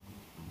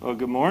Well,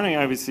 good morning,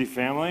 IBC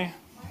family.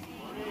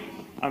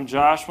 I'm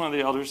Josh, one of the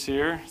elders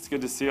here. It's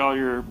good to see all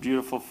your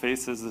beautiful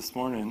faces this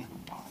morning.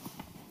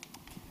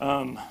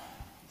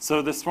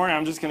 So this morning,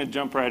 I'm just going to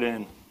jump right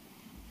in.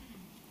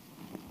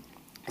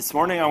 This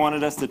morning, I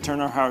wanted us to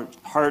turn our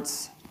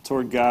hearts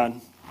toward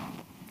God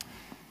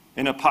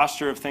in a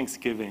posture of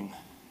thanksgiving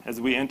as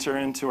we enter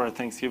into our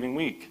Thanksgiving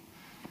week.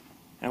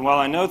 And while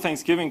I know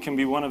Thanksgiving can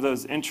be one of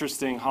those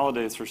interesting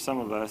holidays for some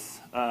of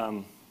us,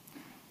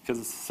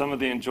 because some of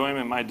the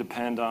enjoyment might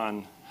depend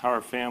on how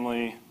our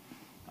family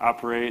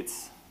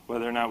operates,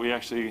 whether or not we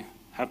actually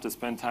have to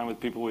spend time with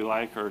people we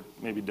like or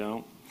maybe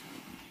don't.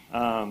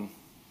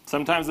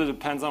 Sometimes it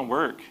depends on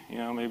work. You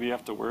know, maybe you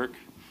have to work,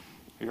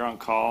 you're on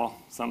call,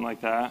 something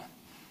like that.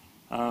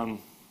 And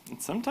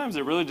sometimes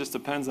it really just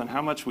depends on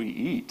how much we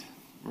eat,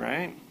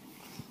 right?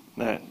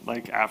 That,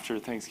 like, after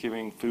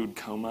Thanksgiving food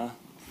coma.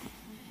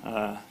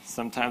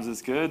 Sometimes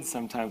it's good,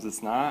 sometimes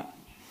it's not.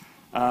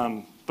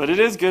 But it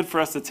is good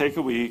for us to take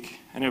a week,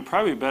 and it would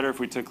probably be better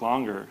if we took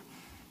longer,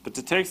 but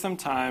to take some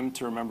time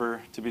to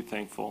remember to be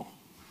thankful.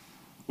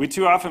 We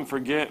too often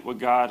forget what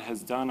God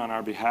has done on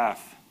our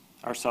behalf,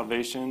 our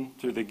salvation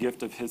through the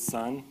gift of His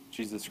Son,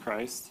 Jesus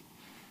Christ.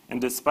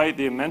 And despite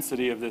the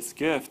immensity of this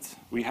gift,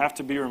 we have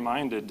to be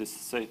reminded to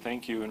say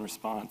thank you in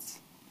response.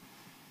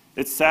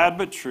 It's sad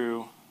but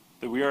true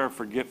that we are a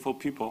forgetful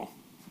people.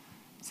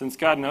 Since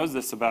God knows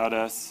this about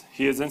us,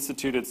 He has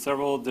instituted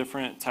several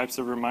different types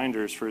of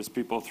reminders for His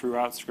people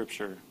throughout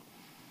Scripture.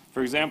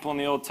 For example, in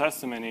the Old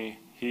Testament,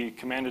 He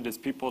commanded His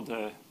people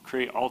to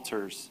create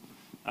altars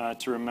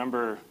to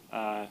remember.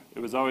 It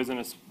was always in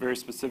a very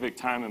specific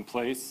time and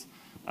place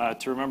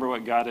to remember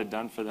what God had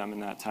done for them in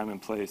that time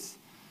and place.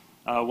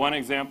 One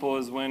example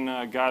is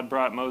when God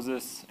brought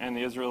Moses and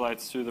the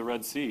Israelites through the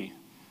Red Sea.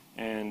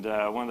 And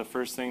one of the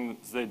first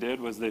things they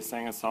did was they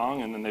sang a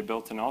song and then they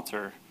built an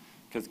altar,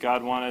 because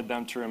God wanted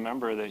them to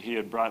remember that He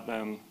had brought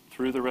them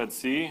through the Red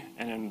Sea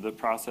and in the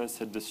process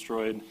had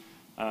destroyed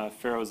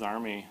Pharaoh's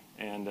army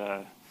and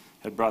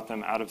had brought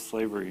them out of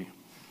slavery.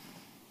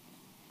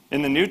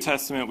 In the New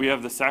Testament, we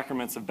have the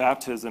sacraments of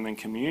baptism and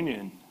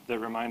communion that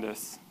remind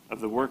us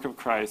of the work of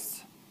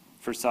Christ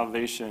for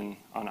salvation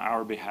on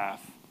our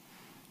behalf.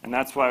 And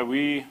that's why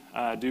we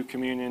do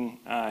communion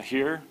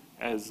here,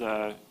 as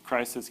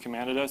Christ has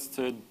commanded us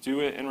to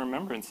do it in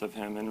remembrance of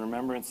Him, in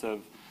remembrance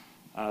of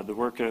the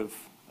work of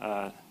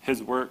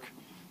His work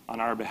on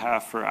our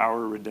behalf for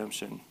our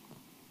redemption.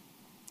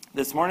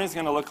 This morning is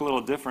going to look a little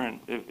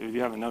different. If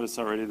you haven't noticed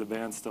already, the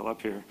band's still up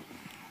here.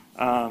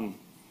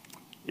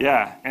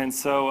 And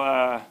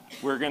so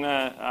we're going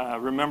to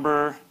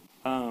remember,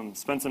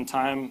 spend some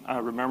time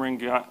remembering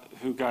God,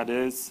 who God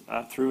is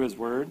through His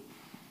Word,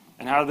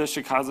 and how this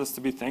should cause us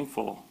to be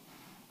thankful.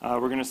 We're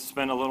going to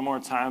spend a little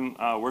more time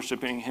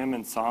worshiping Him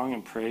in song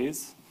and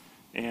praise,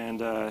 and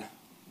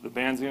the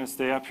band's going to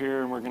stay up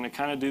here, and we're going to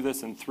kind of do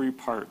this in 3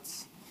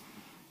 parts.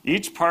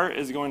 Each part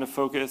is going to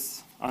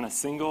focus on a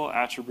single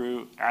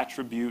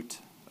attribute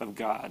of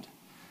God,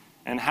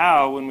 and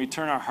how, when we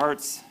turn our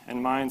hearts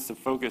and minds to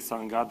focus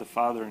on God the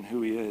Father and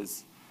who He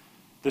is,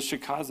 this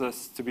should cause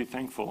us to be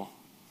thankful.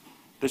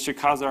 This should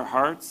cause our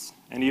hearts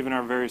and even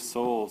our very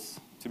souls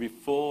to be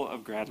full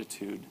of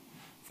gratitude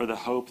for the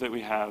hope that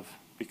we have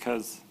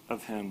because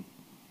of Him.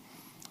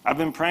 I've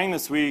been praying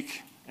this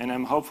week, and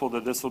I'm hopeful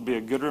that this will be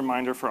a good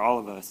reminder for all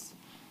of us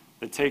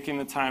that taking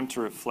the time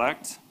to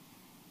reflect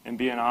and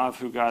be in awe of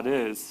who God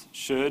is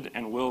should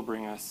and will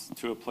bring us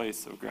to a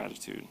place of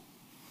gratitude.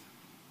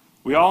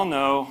 We all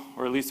know,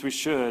 or at least we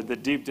should,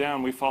 that deep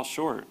down we fall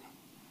short.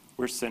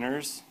 We're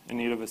sinners in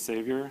need of a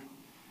Savior,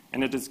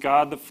 and it is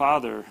God the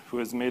Father who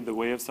has made the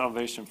way of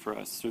salvation for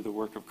us through the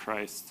work of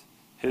Christ,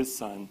 His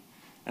Son,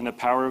 and the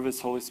power of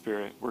His Holy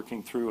Spirit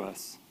working through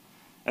us.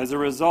 As a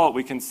result,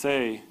 we can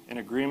say, in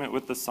agreement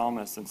with the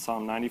psalmist in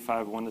Psalm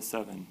 95,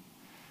 1-7,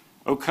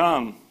 "O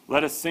come,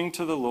 let us sing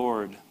to the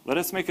Lord. Let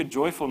us make a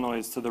joyful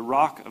noise to the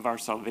rock of our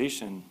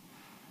salvation.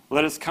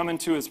 Let us come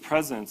into His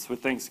presence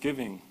with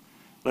thanksgiving.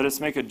 Let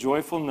us make a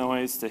joyful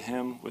noise to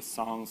Him with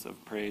songs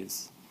of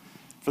praise.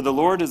 For the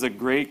Lord is a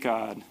great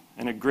God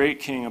and a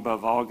great King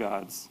above all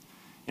gods.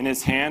 In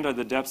His hand are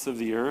the depths of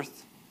the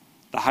earth.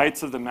 The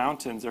heights of the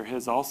mountains are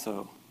His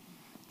also.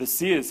 The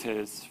sea is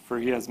His, for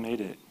He has made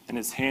it, and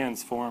His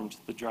hands formed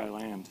the dry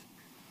land.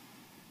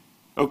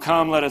 O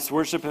come, let us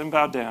worship and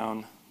bow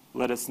down.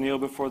 Let us kneel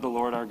before the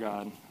Lord our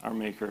God, our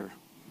Maker.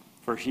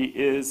 For He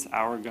is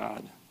our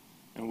God,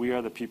 and we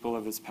are the people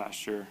of His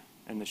pasture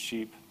and the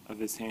sheep of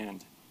His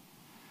hand."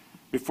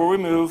 Before we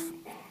move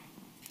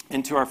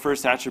into our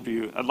first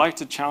attribute, I'd like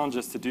to challenge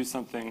us to do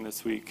something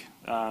this week.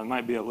 It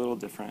might be a little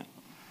different.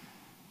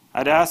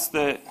 I'd ask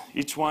that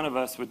each one of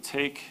us would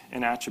take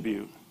an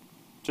attribute,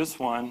 just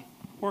one,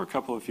 or a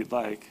couple if you'd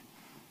like,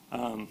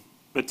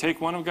 but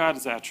take one of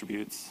God's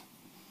attributes.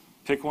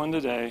 Pick one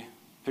today,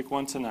 pick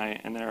one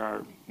tonight, and there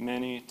are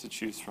many to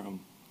choose from.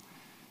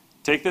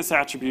 Take this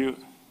attribute,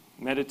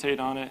 meditate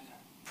on it,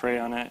 pray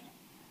on it.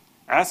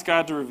 Ask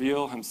God to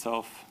reveal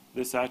Himself,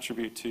 this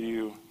attribute, to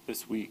you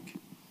this week.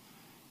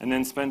 And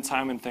then spend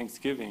time in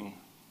thanksgiving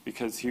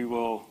because he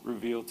will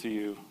reveal to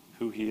you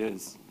who he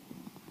is.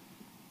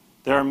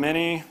 There are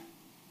many,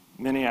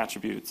 many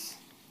attributes: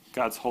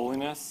 God's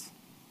holiness,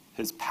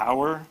 his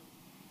power,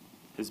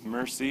 his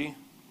mercy,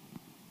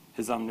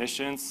 his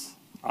omniscience,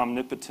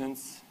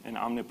 omnipotence, and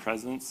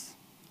omnipresence,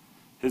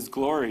 his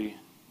glory,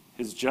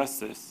 his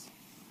justice,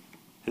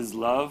 his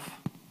love,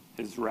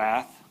 his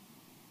wrath,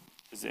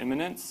 his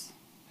immanence,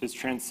 his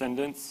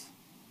transcendence,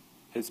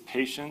 his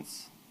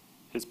patience,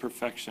 his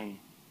perfection.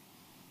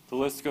 The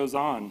list goes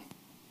on.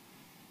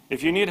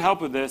 If you need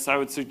help with this, I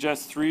would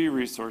suggest 3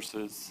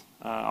 resources,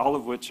 all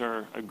of which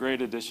are a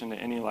great addition to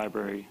any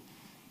library,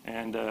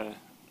 and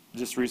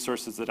just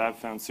resources that I've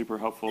found super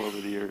helpful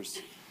over the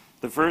years.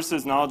 The first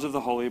is Knowledge of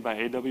the Holy by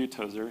A.W.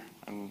 Tozer.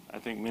 I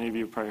think many of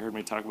you have probably heard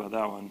me talk about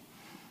that one.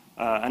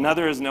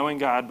 Another is Knowing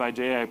God by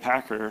J.I.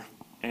 Packer,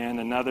 and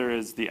another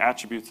is The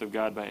Attributes of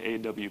God by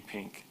A.W.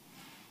 Pink.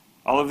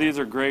 All of these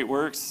are great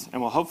works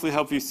and will hopefully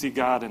help you see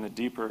God in a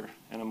deeper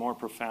and a more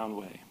profound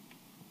way.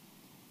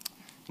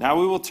 Now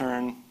we will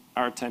turn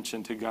our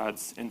attention to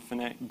God's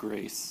infinite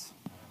grace.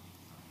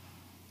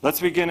 Let's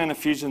begin in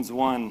Ephesians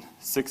 1,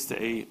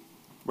 6-8,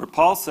 where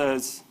Paul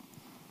says,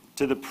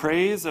 "To the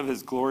praise of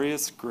his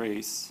glorious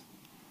grace,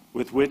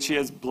 with which he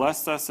has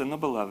blessed us in the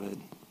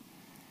beloved,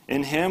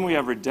 in him we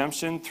have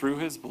redemption through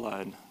his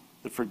blood,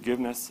 the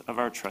forgiveness of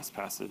our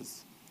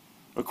trespasses,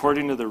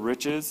 according to the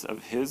riches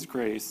of his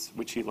grace,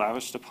 which he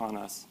lavished upon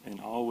us in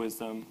all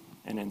wisdom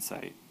and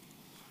insight."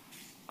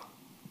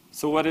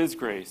 So what is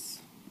grace?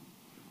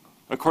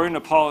 According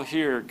to Paul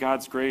here,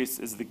 God's grace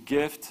is the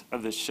gift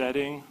of the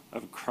shedding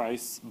of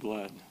Christ's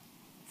blood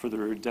for the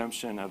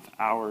redemption of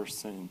our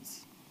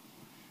sins.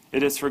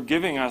 It is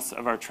forgiving us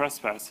of our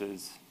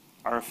trespasses,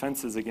 our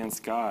offenses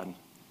against God,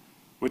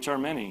 which are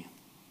many.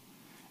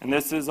 And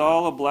this is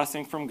all a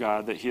blessing from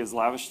God that he has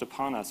lavished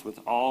upon us with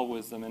all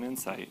wisdom and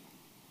insight.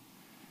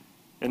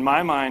 In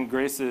my mind,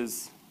 grace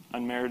is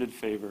unmerited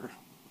favor.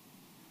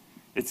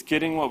 It's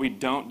getting what we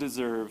don't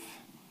deserve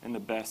in the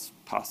best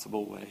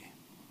possible way.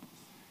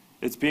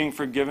 It's being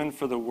forgiven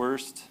for the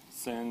worst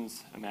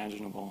sins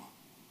imaginable.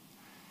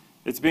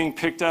 It's being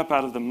picked up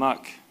out of the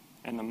muck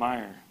and the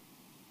mire.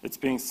 It's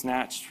being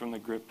snatched from the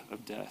grip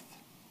of death.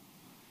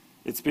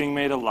 It's being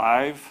made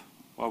alive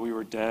while we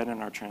were dead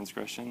in our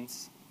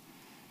transgressions.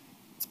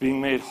 It's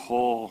being made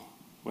whole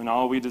when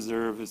all we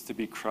deserve is to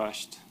be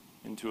crushed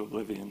into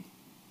oblivion.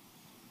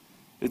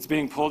 It's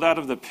being pulled out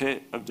of the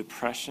pit of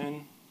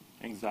depression,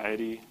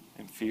 anxiety,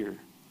 and fear.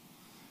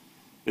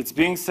 It's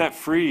being set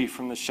free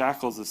from the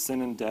shackles of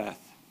sin and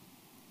death.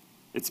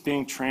 It's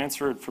being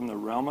transferred from the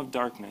realm of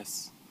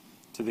darkness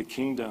to the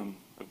kingdom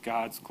of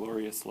God's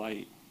glorious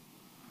light.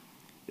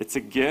 It's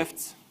a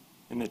gift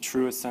in the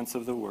truest sense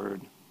of the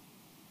word,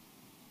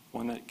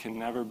 one that can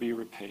never be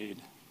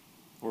repaid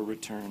or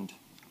returned.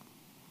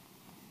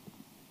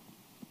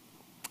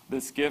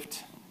 This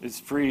gift is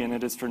free, and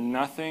it is for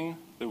nothing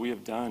that we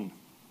have done.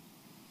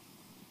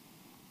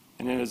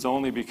 And it is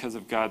only because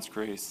of God's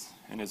grace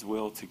and his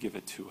will to give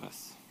it to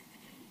us.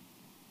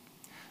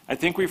 I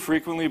think we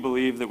frequently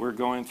believe that we're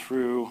going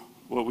through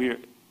what we are,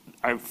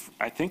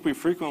 I think we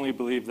frequently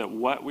believe that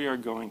what we are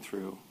going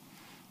through,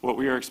 what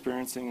we are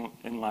experiencing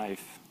in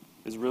life,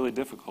 is really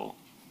difficult.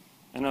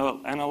 And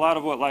a lot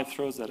of what life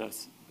throws at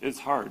us is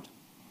hard.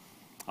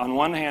 On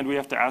one hand, we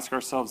have to ask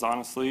ourselves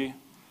honestly,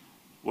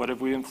 what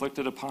have we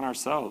inflicted upon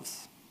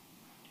ourselves?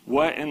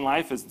 What in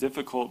life is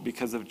difficult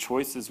because of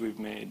choices we've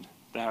made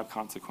that have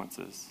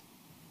consequences?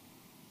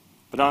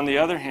 But on the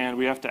other hand,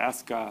 we have to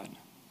ask God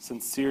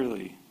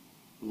sincerely,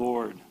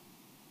 Lord,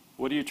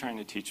 what are you trying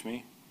to teach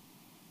me?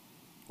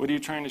 What are you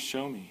trying to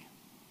show me?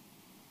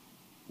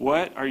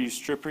 What are you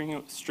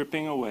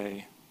stripping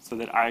away so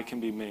that I can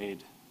be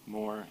made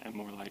more and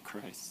more like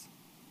Christ?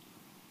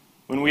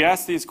 When we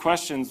ask these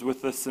questions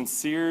with a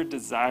sincere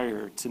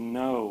desire to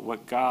know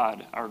what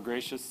God, our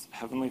gracious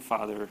Heavenly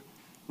Father,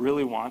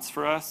 really wants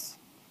for us,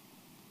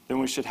 then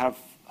we should have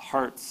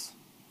hearts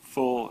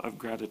full of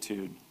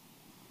gratitude.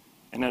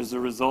 And as a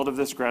result of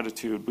this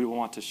gratitude, we will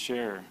want to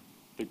share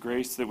the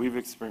grace that we've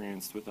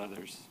experienced with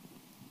others.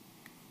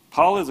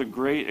 Paul is a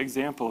great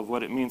example of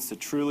what it means to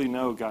truly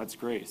know God's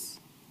grace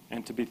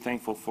and to be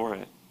thankful for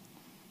it,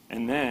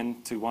 and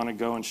then to want to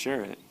go and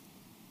share it.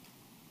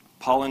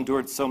 Paul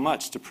endured so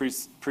much to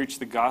preach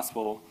the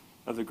gospel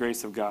of the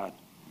grace of God.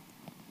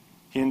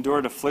 He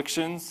endured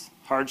afflictions,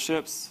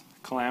 hardships,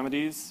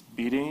 calamities,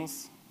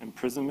 beatings,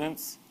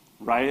 imprisonments,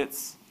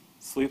 riots,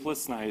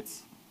 sleepless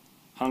nights,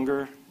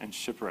 hunger, and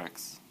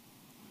shipwrecks.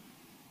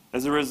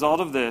 As a result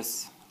of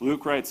this,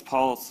 Luke writes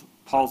Paul's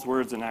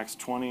words in Acts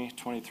 20,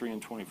 23,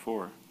 and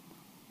 24.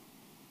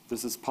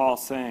 This is Paul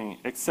saying,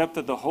 "Except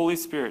that the Holy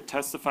Spirit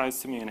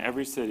testifies to me in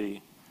every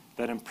city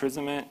that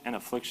imprisonment and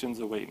afflictions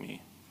await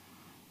me.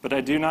 But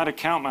I do not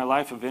account my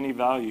life of any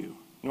value,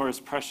 nor as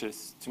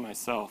precious to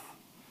myself,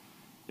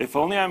 if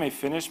only I may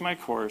finish my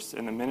course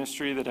in the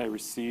ministry that I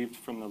received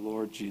from the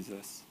Lord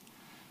Jesus,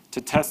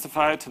 to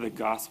testify to the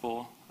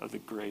gospel of the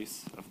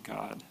grace of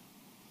God."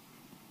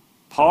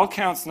 Paul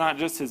counts not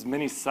just his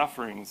many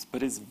sufferings,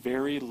 but his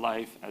very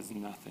life as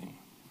nothing,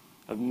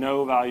 of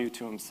no value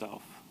to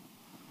himself,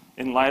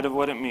 in light of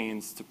what it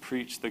means to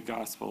preach the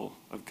gospel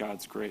of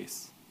God's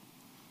grace.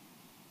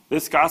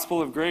 This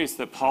gospel of grace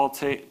that Paul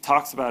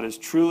talks about is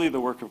truly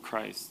the work of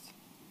Christ.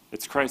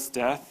 It's Christ's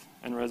death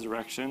and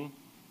resurrection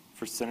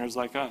for sinners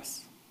like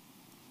us.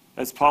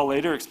 As Paul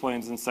later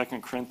explains in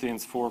 2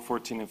 Corinthians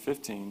 4:14 and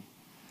 15,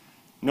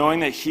 knowing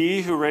that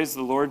he who raised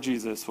the Lord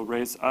Jesus will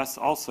raise us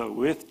also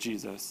with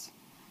Jesus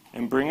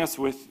and bring us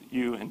with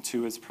you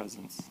into his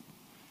presence.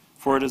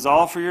 For it is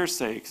all for your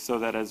sake, so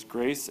that as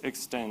grace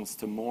extends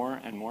to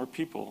more and more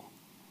people,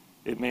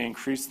 it may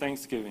increase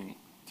thanksgiving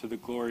to the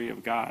glory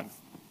of God.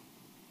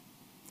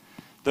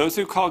 Those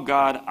who call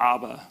God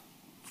Abba,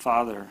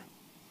 Father,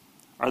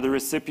 are the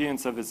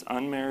recipients of his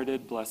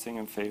unmerited blessing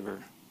and favor,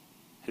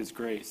 his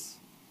grace,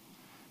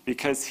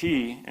 because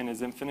he, in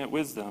his infinite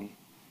wisdom,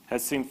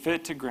 has seen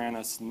fit to grant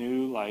us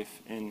new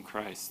life in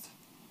Christ.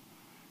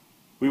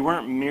 We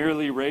weren't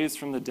merely raised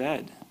from the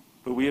dead,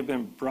 but we have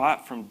been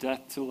brought from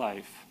death to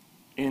life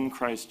in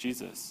Christ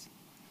Jesus,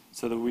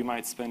 so that we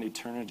might spend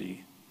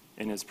eternity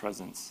in his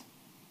presence.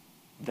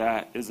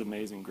 That is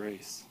amazing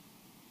grace.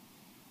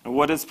 And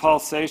what does Paul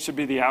say should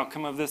be the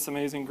outcome of this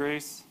amazing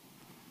grace?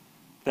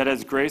 That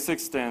as grace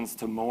extends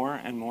to more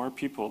and more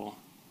people,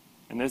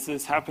 and this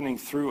is happening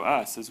through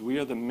us as we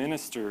are the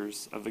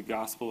ministers of the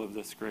gospel of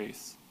this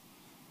grace,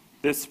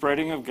 this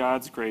spreading of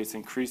God's grace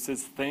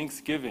increases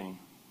thanksgiving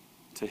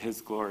to his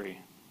glory.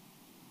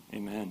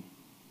 Amen.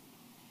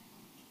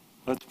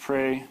 Let's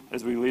pray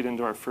as we lead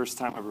into our first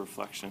time of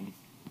reflection.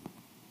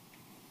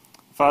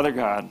 Father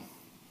God,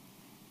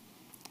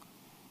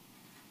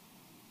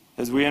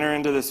 as we enter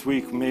into this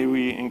week, may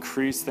we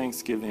increase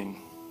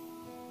thanksgiving.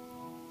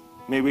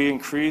 May we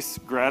increase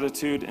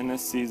gratitude in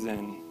this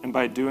season, and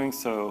by doing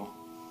so,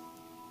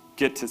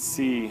 get to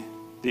see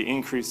the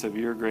increase of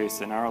your grace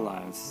in our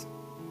lives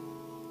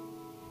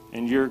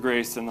and your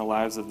grace in the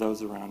lives of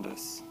those around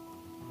us.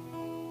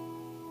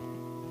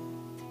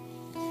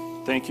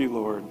 Thank you,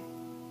 Lord,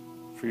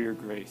 for your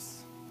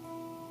grace.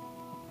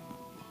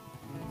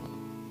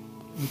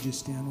 Would you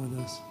stand with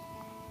us?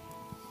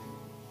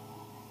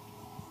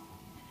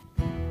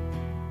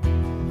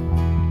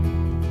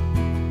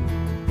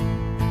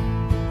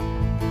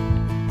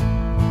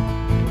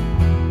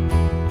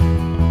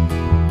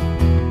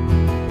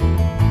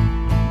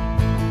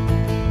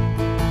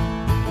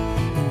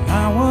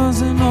 I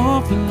was an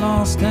orphan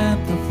lost at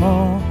the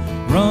fall,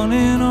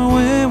 running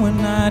away when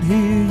I'd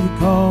hear you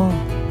call.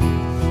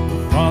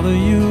 Father,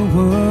 you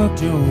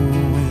worked your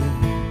will.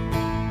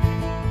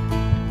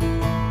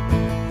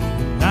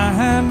 And I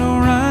had no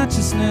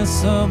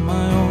righteousness of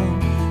my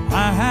own.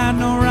 I had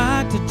no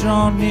right to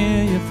draw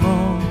near your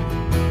throne.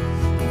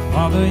 But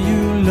Father,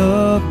 you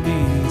love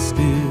me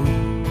still.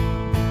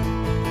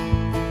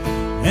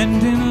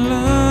 And in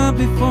love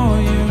before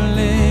you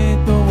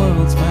laid the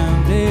world's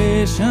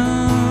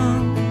foundation,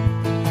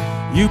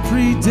 you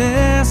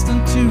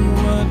predestined to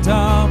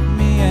adopt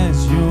me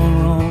as your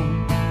own.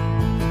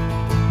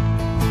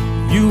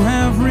 You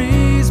have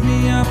raised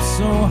me up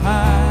so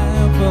high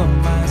above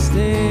my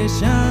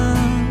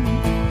station,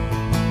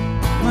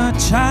 my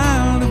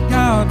child of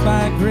God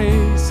by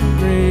grace and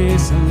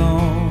grace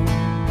alone.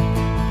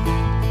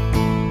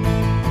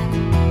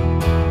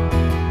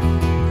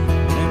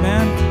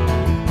 Amen.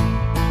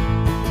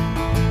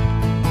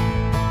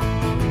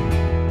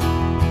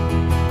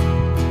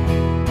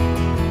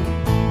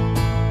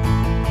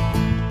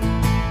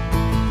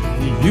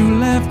 You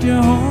left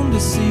your home to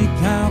seek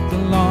out the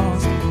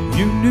lost.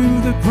 You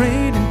knew the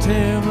great and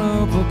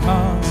terrible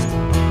cost,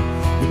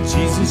 but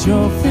Jesus,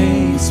 your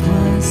face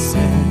was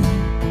set.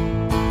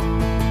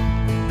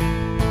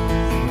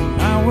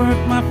 And I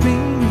worked my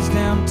fingers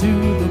down to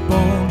the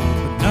bone,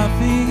 but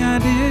nothing I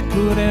did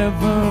could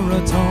ever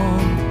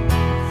atone.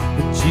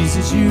 But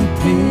Jesus, you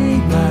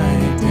paid my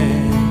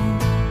debt.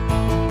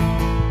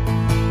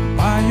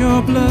 By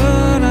your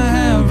blood I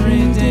have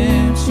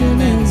redemption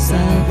and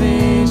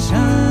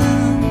salvation.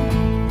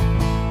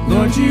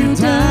 Lord, you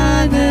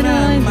died that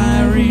I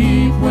might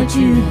reap what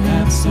you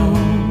have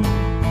sown,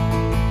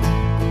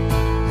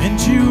 and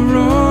you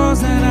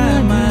rose that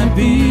I might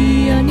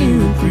be a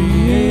new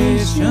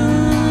creation.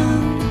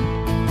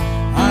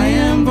 I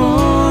am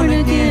born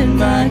again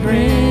by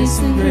grace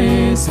and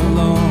grace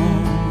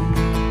alone.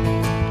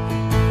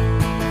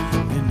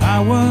 And I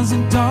was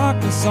in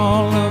darkness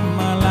all of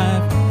my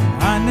life.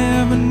 I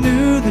never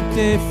knew the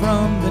day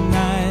from the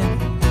night,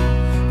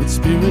 but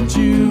Spirit,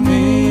 you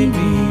made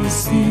me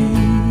see.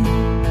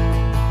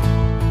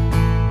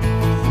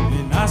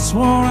 I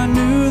swore I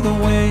knew the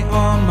way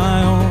on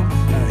my own,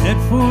 a head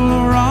full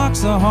of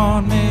rocks, a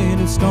heart made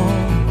of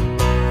stone.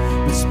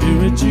 But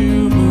Spirit,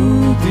 you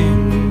moved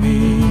in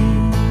me,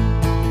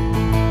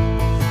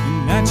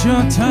 and at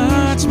your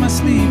touch my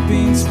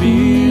sleeping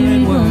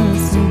spirit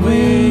was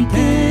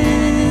awakened.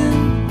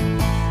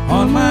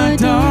 On my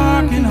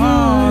darkened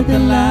heart the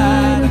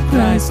light of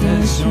Christ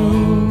has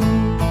shone,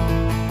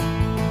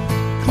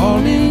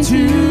 calling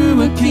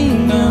to a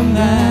kingdom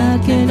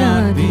that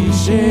cannot be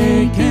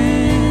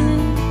shaken.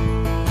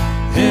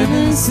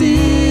 Heaven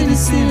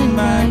citizen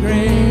by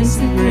grace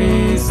and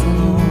grace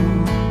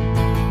alone.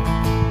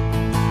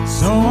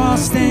 So I'll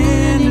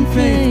stand in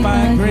faith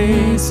by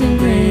grace and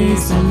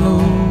grace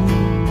alone.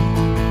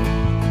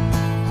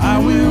 I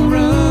will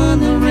run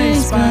the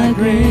race by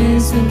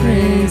grace and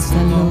grace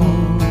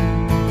alone.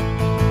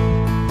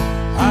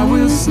 I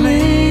will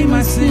slay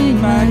my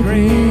sin by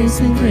grace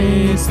and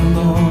grace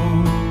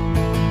alone.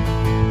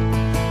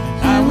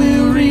 I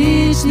will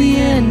reach the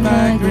end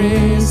by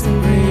grace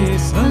and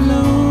grace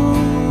alone.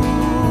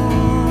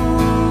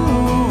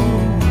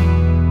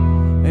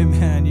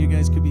 Amen. You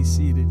guys could be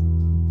seated.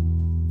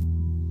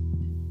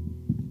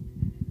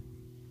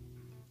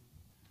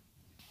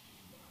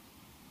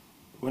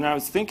 When I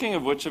was thinking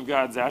of which of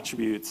God's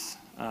attributes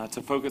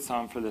to focus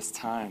on for this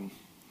time,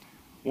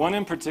 one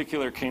in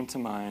particular came to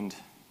mind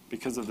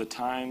because of the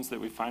times that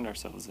we find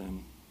ourselves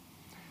in.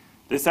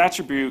 This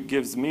attribute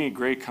gives me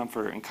great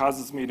comfort and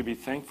causes me to be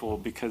thankful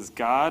because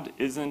God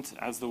isn't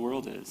as the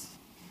world is.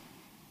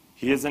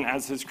 He isn't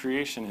as his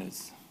creation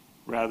is.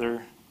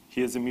 Rather,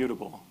 he is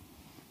immutable.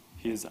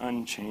 He is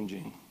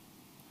unchanging.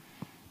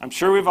 I'm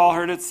sure we've all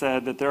heard it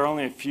said that there are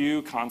only a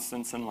few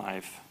constants in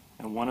life,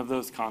 and one of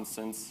those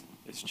constants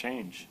is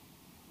change.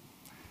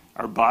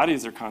 Our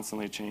bodies are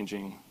constantly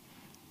changing.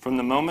 From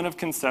the moment of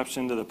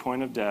conception to the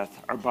point of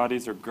death, our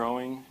bodies are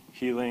growing,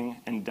 healing,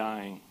 and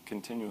dying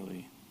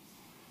continually.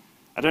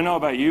 I don't know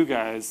about you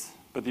guys,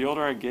 but the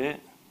older I get,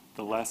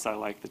 the less I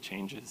like the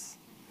changes.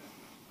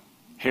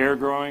 Hair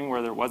growing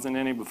where there wasn't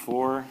any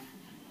before,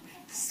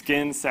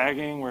 skin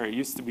sagging where it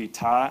used to be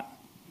taut,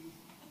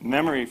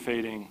 memory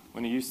fading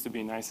when it used to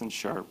be nice and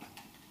sharp.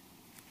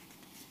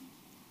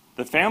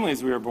 The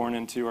families we were born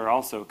into are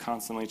also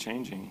constantly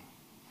changing,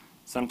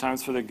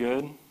 sometimes for the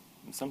good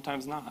and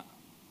sometimes not.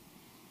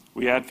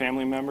 We add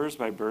family members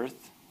by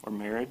birth or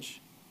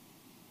marriage,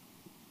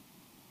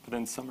 but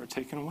then some are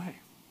taken away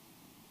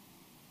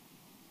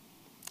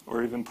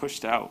or even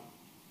pushed out.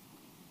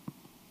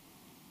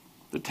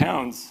 The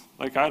towns,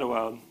 like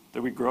Idlewild,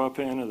 that we grow up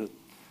in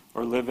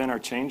or live in are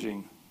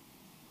changing.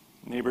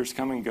 Neighbors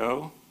come and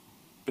go,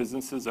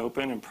 businesses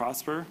open and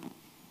prosper,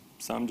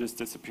 some just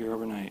disappear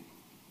overnight.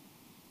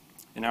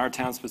 In our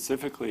town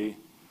specifically,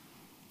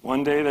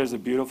 one day there's a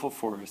beautiful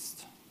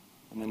forest,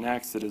 and the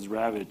next it is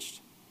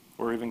ravaged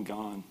or even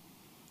gone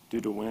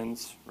due to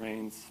winds,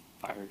 rains,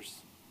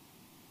 fires.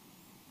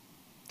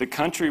 The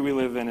country we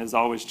live in is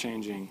always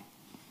changing,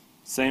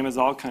 same as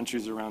all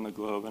countries around the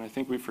globe, and I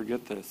think we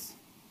forget this.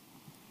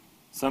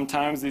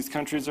 Sometimes these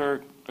countries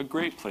are a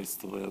great place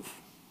to live,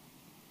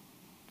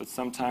 but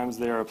sometimes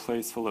they are a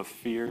place full of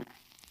fear,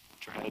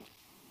 dread,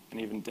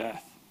 and even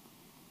death.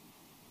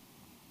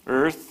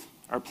 Earth,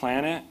 our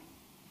planet,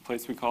 the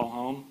place we call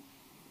home,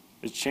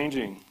 is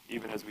changing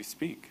even as we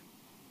speak.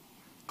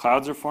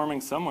 Clouds are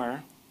forming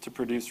somewhere to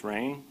produce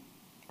rain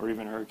or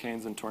even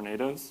hurricanes and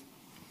tornadoes.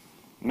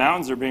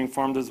 Mountains are being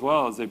formed as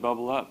well as they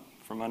bubble up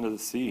from under the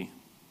sea.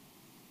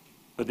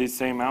 But these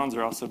same mountains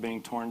are also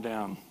being torn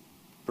down,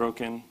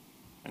 broken,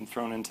 and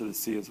thrown into the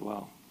sea as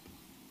well.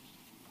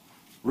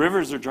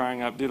 Rivers are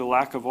drying up due to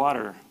lack of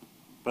water,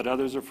 but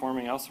others are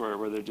forming elsewhere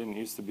where there didn't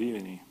used to be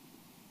any.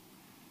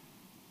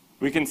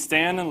 We can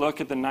stand and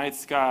look at the night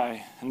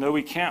sky, and though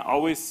we can't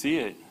always see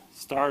it,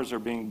 stars are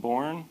being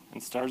born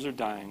and stars are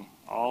dying,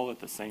 all at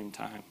the same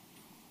time.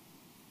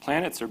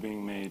 Planets are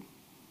being made,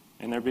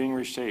 and they're being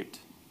reshaped,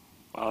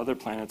 while other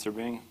planets are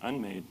being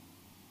unmade.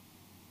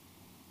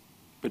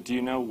 But do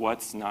you know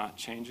what's not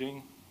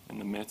changing in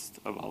the midst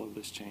of all of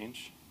this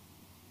change?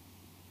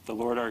 The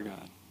Lord our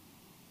God,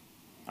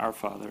 our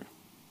Father,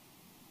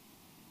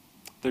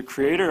 the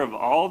creator of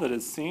all that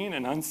is seen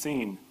and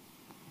unseen,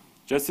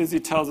 just as he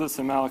tells us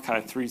in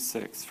Malachi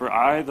 3:6, "For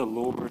I, the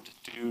Lord,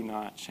 do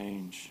not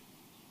change."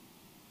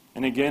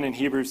 And again in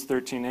Hebrews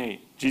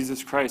 13:8,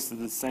 Jesus Christ is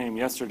the same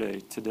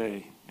yesterday,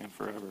 today, and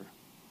forever.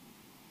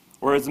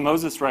 Or as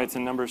Moses writes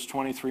in Numbers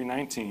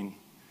 23:19,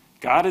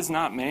 "God is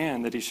not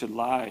man that he should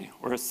lie,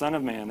 or a son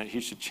of man that he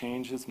should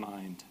change his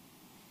mind.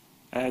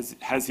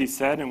 Has he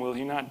said, and will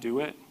he not do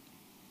it?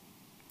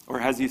 Or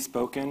has he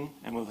spoken,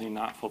 and will he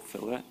not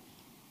fulfill it?"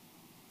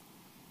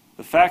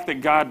 The fact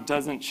that God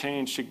doesn't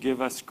change should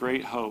give us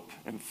great hope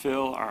and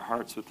fill our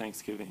hearts with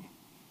thanksgiving.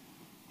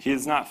 He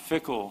is not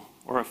fickle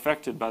or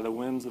affected by the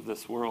whims of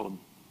this world.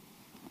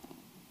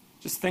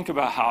 Just think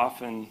about how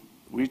often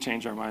we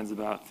change our minds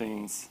about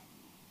things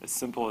as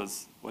simple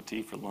as what to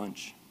eat for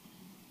lunch.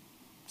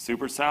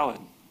 Soup or salad?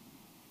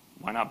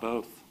 Why not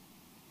both?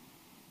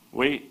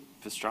 Wait,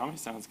 pastrami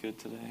sounds good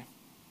today.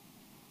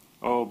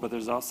 Oh, but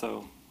there's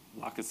also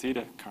La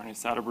Casita, carne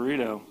asada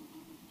burrito.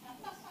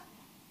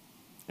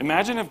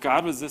 Imagine if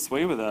God was this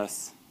way with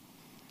us.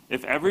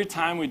 If every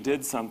time we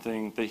did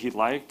something that he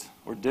liked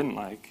or didn't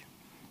like,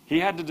 he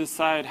had to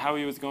decide how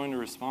he was going to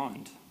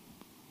respond.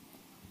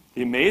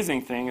 The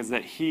amazing thing is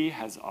that he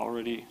has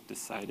already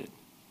decided.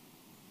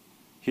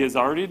 He has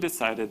already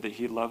decided that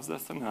he loves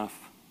us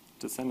enough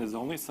to send his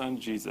only son,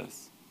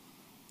 Jesus,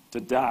 to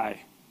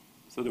die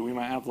so that we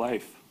might have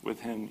life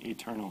with him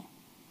eternal.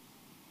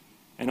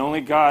 And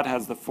only God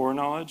has the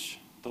foreknowledge,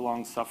 the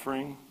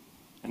long-suffering,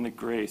 and the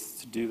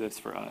grace to do this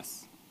for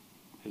us,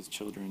 his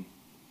children.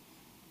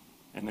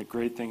 And the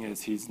great thing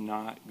is, he's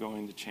not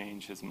going to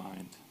change his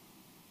mind.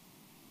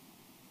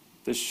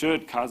 This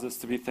should cause us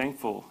to be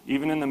thankful,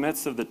 even in the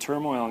midst of the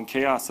turmoil and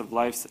chaos of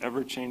life's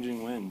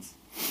ever-changing winds.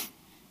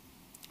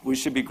 We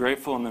should be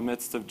grateful in the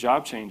midst of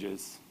job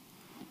changes,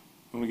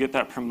 when we get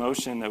that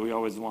promotion that we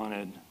always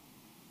wanted,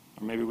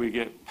 or maybe we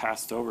get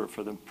passed over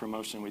for the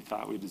promotion we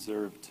thought we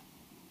deserved.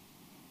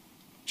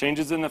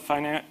 Changes in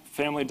the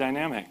family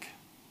dynamic.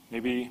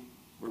 Maybe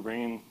we're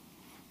bringing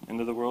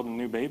into the world a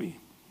new baby.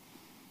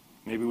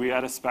 Maybe we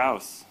add a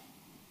spouse,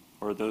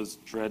 or those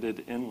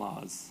dreaded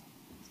in-laws.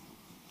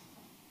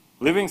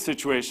 Living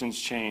situations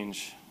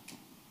change.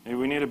 Maybe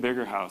we need a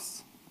bigger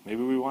house.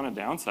 Maybe we want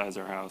to downsize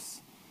our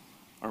house.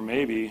 Or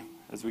maybe,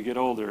 as we get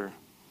older,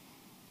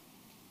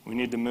 we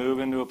need to move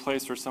into a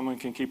place where someone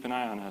can keep an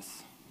eye on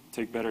us,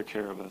 take better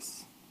care of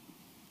us.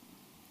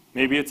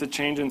 Maybe it's a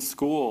change in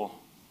school.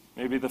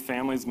 Maybe the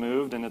family's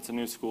moved and it's a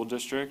new school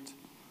district.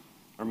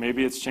 Or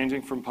maybe it's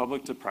changing from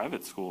public to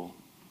private school,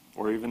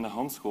 or even the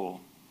homeschool.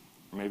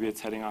 Or maybe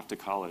it's heading off to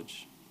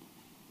college.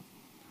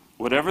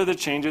 Whatever the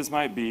changes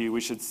might be,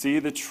 we should see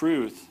the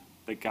truth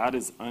that God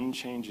is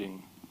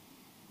unchanging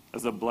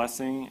as a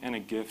blessing and a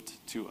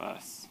gift to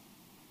us,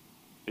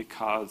 a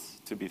cause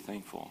to be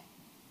thankful.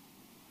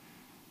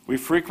 We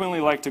frequently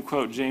like to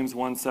quote James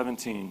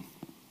 1:17.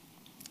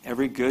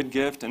 Every good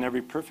gift and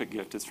every perfect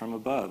gift is from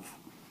above.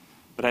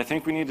 But I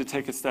think we need to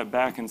take a step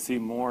back and see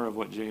more of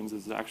what James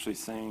is actually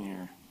saying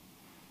here.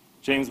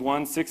 James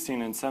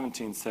 1:16 and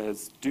 17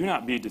 says, "Do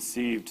not be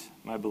deceived,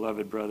 my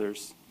beloved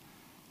brothers.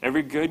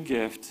 Every good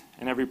gift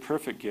and every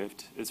perfect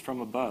gift is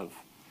from above,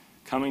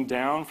 coming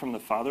down from the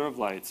Father of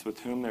lights,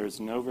 with whom there is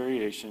no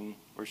variation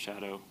or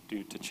shadow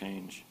due to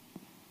change."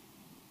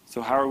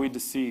 So how are we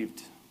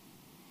deceived?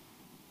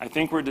 I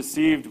think we're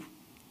deceived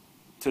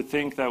to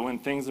think that when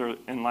things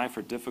in life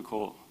are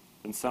difficult,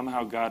 then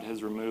somehow God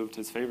has removed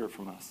his favor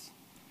from us,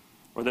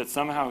 or that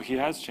somehow he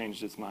has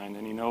changed his mind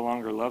and he no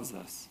longer loves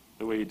us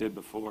the way he did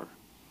before.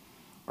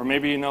 Or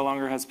maybe he no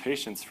longer has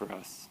patience for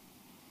us.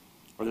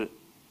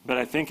 But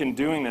I think in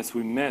doing this,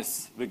 we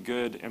miss the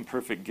good and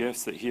perfect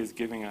gifts that he is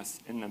giving us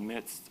in the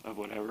midst of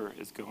whatever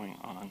is going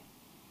on.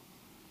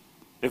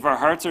 If our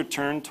hearts are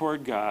turned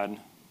toward God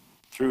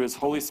through his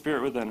Holy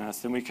Spirit within us,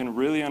 then we can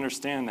really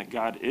understand that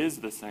God is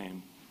the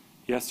same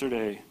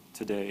yesterday,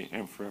 today,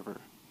 and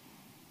forever.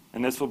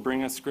 And this will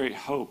bring us great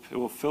hope. It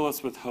will fill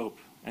us with hope,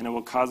 and it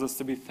will cause us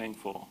to be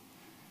thankful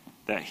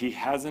that he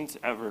hasn't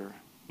ever,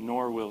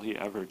 nor will he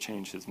ever,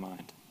 change his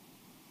mind.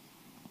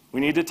 We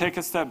need to take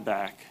a step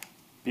back,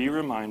 be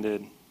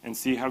reminded, and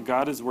see how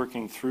God is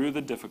working through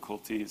the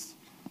difficulties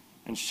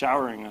and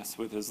showering us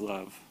with his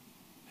love,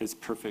 his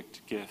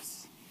perfect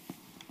gifts.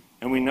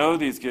 And we know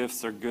these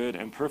gifts are good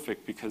and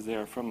perfect because they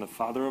are from the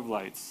Father of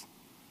lights,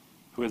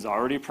 who has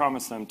already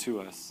promised them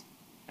to us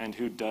and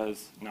who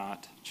does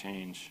not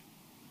change.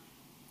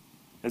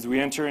 As we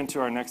enter into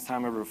our next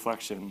time of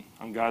reflection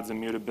on God's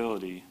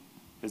immutability,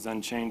 his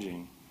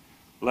unchanging,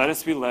 let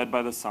us be led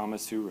by the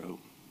psalmist who wrote,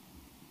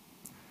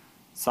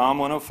 Psalm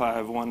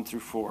 105,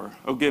 1-4.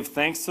 "Oh, give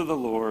thanks to the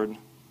Lord,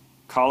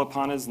 call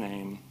upon his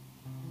name,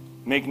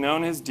 make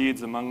known his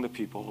deeds among the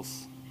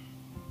peoples.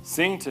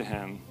 Sing to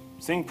him,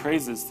 sing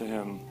praises to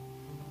him,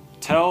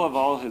 tell of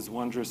all his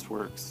wondrous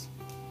works.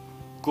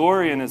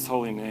 Glory in his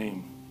holy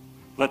name.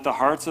 Let the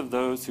hearts of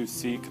those who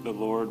seek the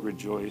Lord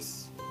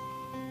rejoice.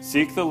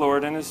 Seek the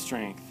Lord in his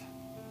strength,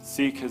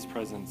 seek his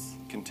presence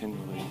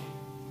continually."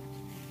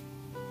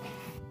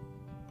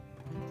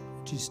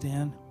 Would you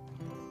stand?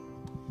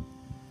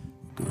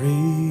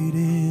 Great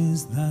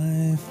is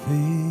thy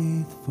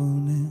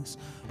faithfulness,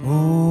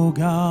 O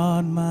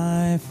God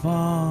my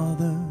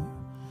Father.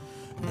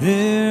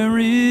 There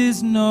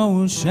is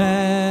no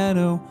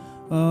shadow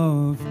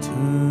of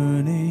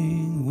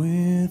turning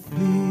with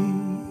thee.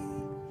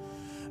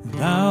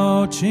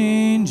 Thou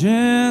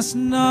changest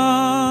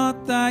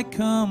not, thy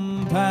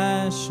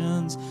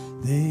compassions,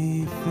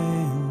 they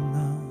fail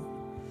not.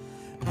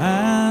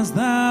 As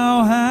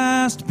thou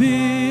hast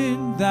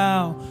been,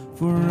 thou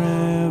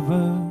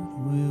forever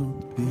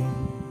wilt be.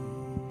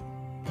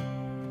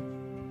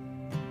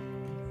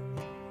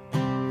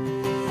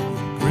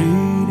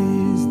 Great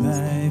is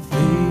thy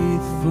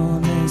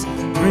faithfulness,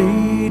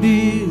 great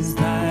is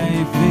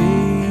thy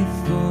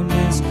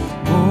faithfulness.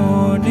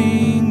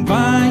 Morning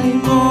by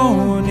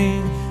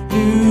morning,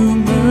 new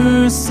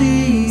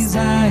mercies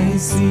I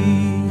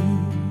see.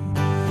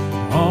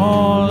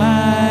 All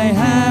I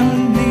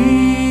have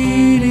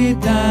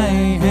needed, thy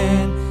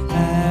hand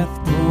hath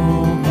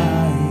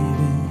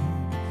provided.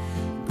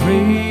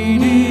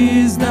 Great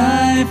is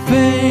thy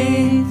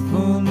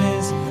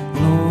faithfulness,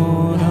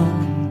 Lord,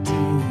 unto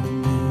me.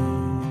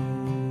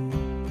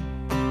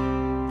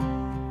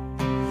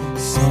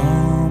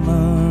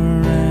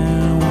 Summer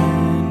and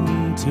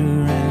winter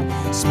and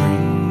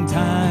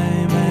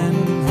springtime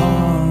and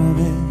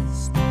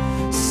harvest,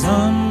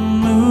 sun,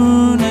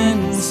 moon,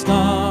 and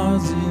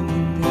stars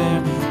in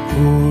their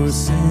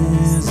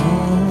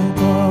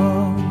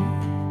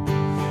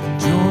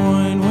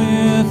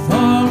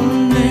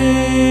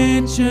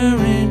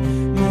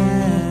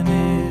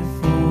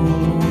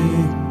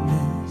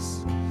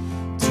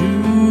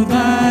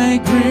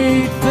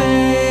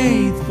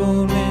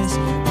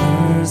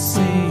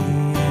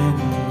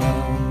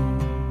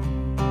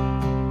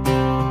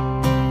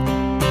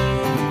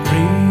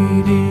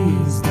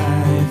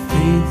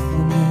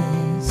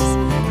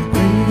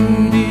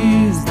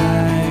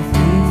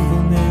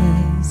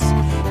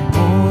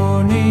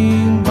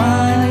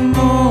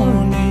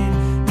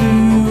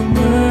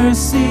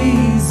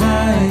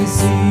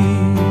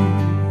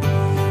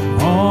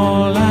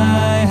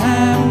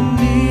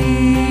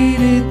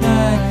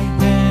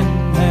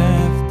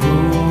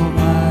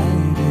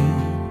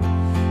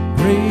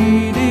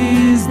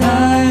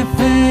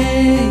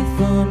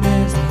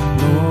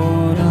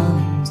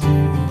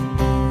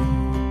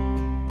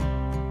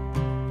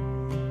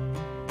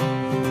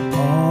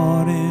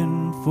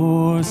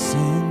for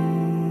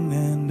sin,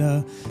 and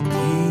a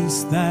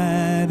peace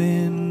that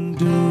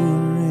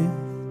endureth.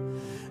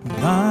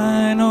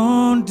 Thine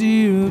own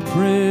dear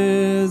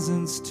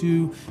presence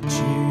to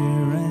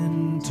cheer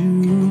and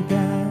to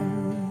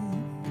guide.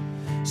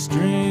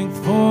 Strength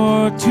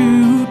for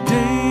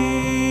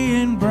today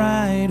and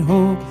bright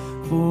hope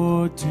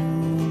for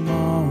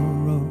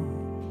tomorrow.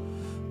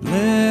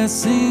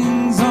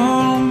 Blessings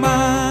all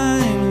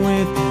mine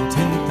with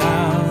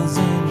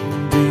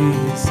 10,000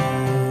 beside.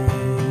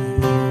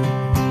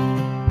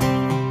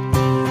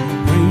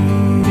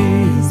 Great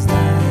is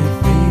thy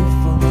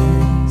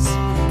faithfulness,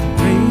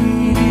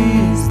 great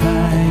is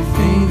thy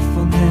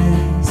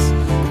faithfulness.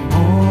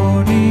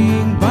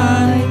 Morning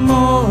by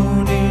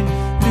morning,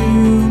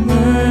 new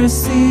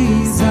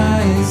mercies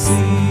I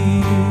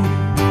see.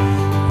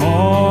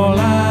 All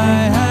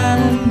I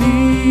had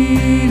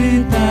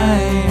needed, thy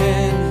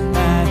hand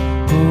hath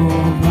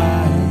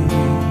provided.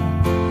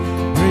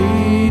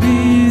 Great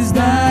is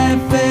thy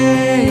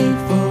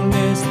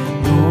faithfulness,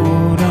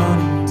 Lord,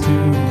 unto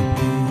me.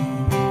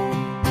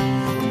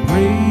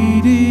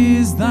 Great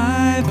is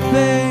thy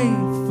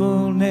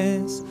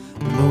faithfulness,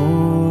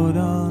 Lord,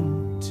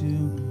 unto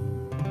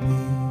me.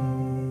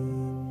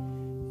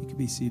 You can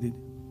be seated.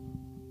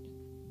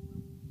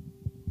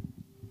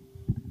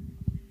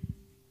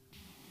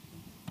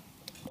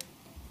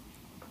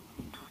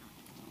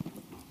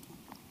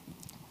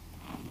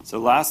 So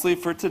lastly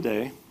for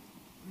today,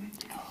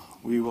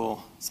 we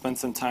will spend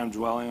some time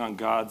dwelling on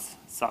God's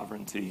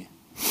sovereignty.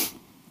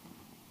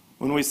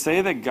 When we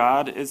say that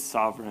God is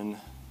sovereign,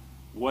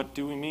 what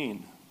do we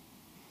mean?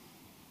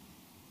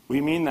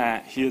 We mean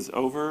that he is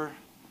over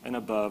and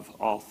above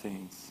all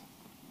things.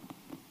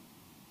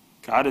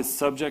 God is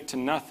subject to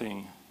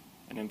nothing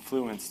and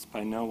influenced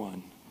by no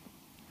one.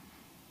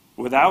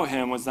 Without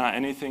him was not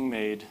anything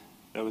made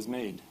that was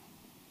made.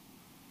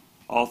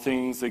 All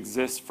things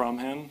exist from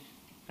him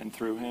and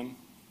through him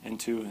and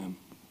to him.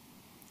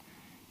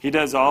 He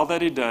does all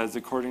that he does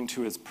according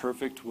to his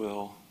perfect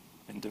will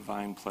and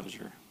divine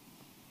pleasure.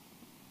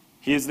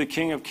 He is the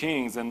King of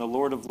kings and the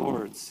Lord of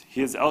lords.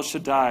 He is El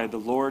Shaddai, the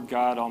Lord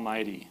God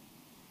Almighty.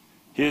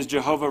 He is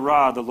Jehovah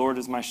Ra, the Lord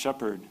is my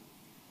shepherd.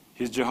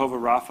 He is Jehovah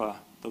Rapha,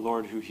 the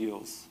Lord who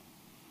heals.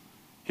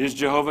 He is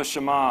Jehovah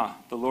Shammah,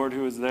 the Lord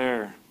who is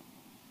there.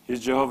 He is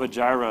Jehovah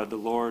Jireh, the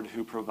Lord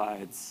who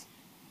provides.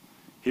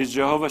 He is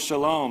Jehovah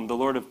Shalom, the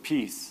Lord of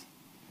peace.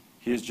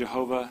 He is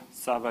Jehovah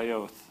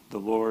Sabaoth, the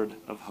Lord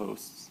of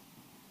hosts.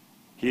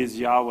 He is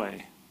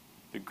Yahweh,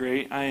 the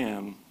great I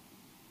am,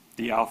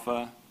 the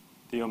Alpha,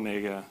 the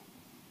Omega,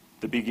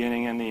 the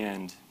beginning and the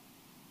end.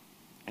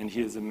 And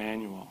he is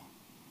Emmanuel,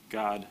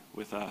 God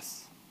with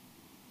us.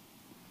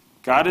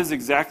 God is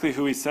exactly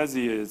who he says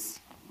he is,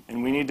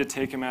 and we need to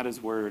take him at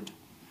his word,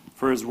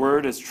 for his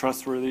word is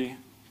trustworthy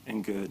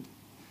and good.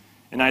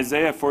 In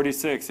Isaiah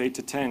 46,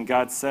 8-10,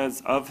 God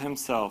says of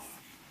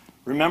himself,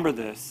 "Remember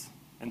this,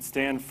 and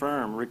stand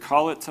firm.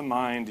 Recall it to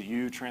mind,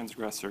 you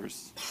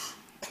transgressors.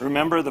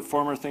 Remember the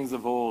former things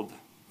of old,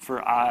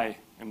 for I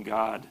am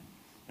God,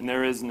 and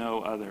there is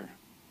no other.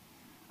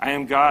 I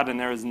am God, and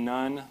there is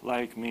none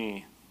like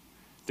me,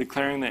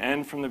 declaring the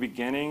end from the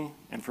beginning,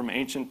 and from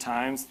ancient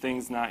times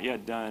things not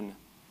yet done,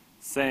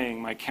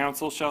 saying, my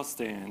counsel shall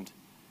stand,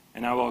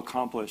 and I will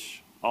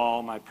accomplish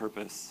all my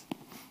purpose."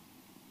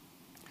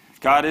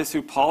 God is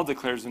who Paul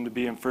declares him to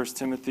be in 1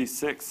 Timothy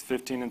 6,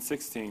 15 and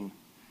 16.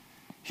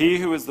 He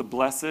who is the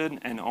blessed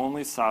and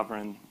only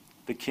sovereign,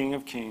 the King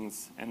of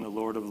kings and the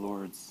Lord of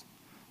lords,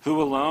 who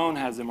alone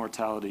has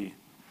immortality,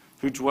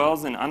 who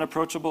dwells in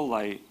unapproachable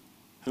light,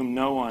 whom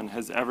no one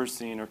has ever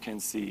seen or can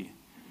see.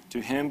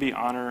 To him be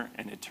honor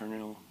and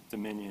eternal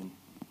dominion.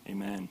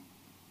 Amen.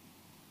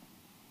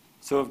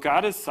 So if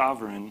God is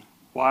sovereign,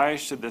 why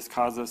should this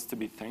cause us to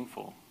be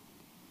thankful?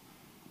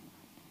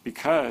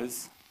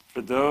 Because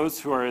for those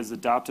who are his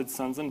adopted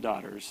sons and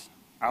daughters,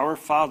 our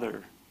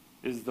Father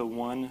is the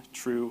one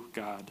true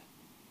God.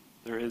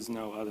 There is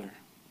no other.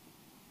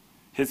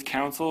 His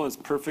counsel is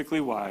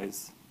perfectly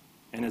wise,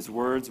 and his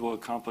words will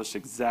accomplish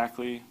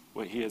exactly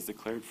what he has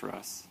declared for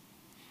us.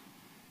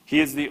 He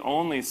is the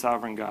only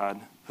sovereign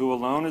God, who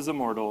alone is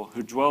immortal,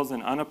 who dwells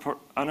in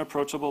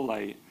unapproachable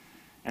light,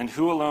 and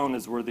who alone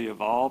is worthy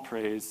of all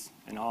praise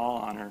and all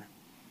honor,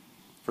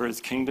 for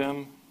his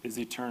kingdom is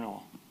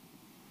eternal.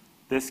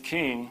 This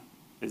King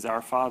is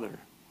our Father,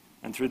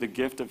 and through the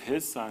gift of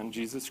his Son,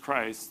 Jesus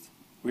Christ,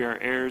 we are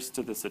heirs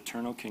to this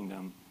eternal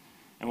kingdom,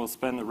 and will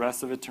spend the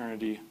rest of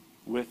eternity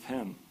with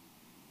him.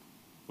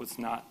 What's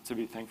not to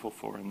be thankful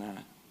for in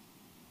that?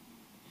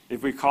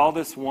 If we call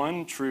this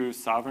one true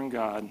sovereign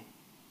God,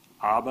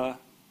 Abba,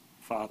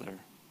 Father,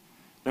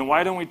 then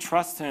why don't we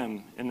trust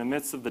him in the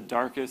midst of the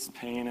darkest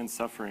pain and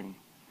suffering?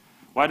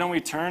 Why don't we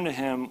turn to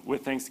him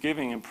with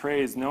thanksgiving and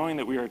praise, knowing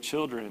that we are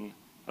children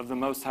of the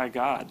Most High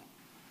God,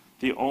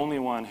 the only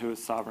one who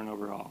is sovereign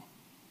over all?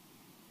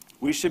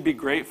 We should be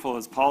grateful,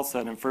 as Paul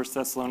said in 1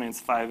 Thessalonians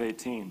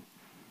 5:18.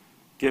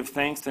 Give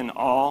thanks in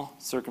all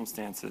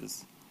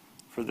circumstances,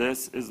 for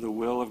this is the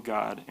will of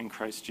God in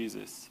Christ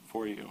Jesus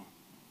for you.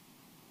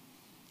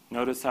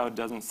 Notice how it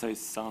doesn't say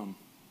some.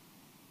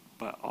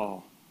 but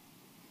all.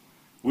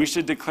 We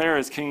should declare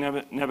as King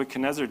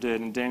Nebuchadnezzar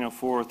did in Daniel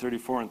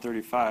 4:34 and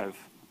 35,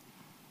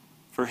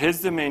 "For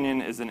his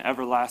dominion is an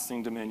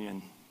everlasting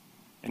dominion,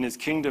 and his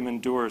kingdom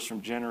endures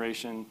from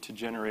generation to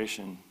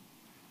generation.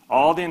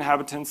 All the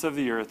inhabitants of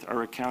the earth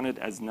are accounted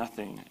as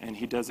nothing, and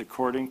he does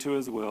according to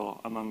his will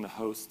among the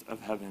host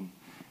of heaven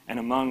and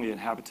among the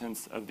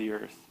inhabitants of the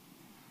earth.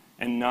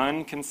 And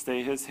none can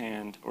stay his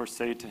hand or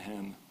say to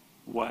him,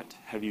 'What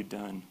have you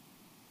done?'"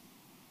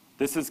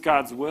 This is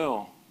God's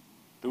will,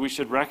 that we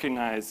should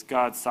recognize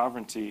God's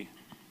sovereignty,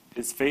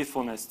 his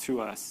faithfulness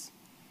to us.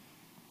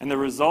 And the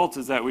result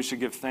is that we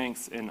should give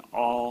thanks in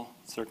all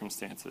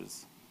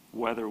circumstances,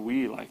 whether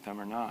we like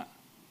them or not,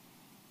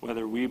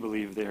 whether we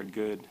believe they are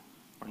good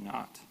or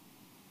not.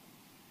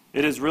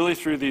 It is really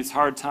through these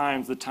hard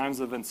times, the times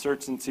of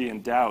uncertainty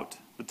and doubt,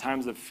 the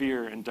times of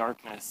fear and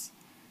darkness,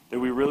 that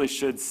we really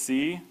should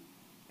see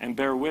and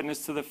bear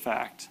witness to the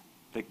fact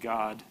that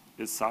God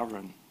is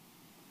sovereign.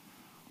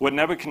 What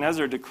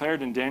Nebuchadnezzar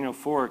declared in Daniel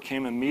 4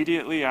 came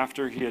immediately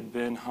after he had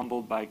been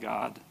humbled by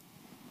God.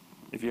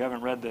 If you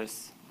haven't read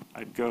this,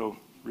 I'd go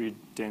read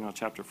Daniel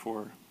chapter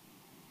 4.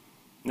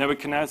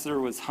 Nebuchadnezzar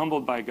was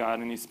humbled by God,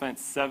 and he spent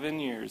 7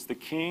 years, the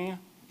king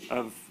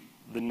of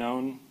the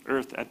known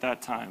earth at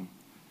that time,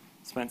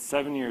 spent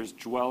 7 years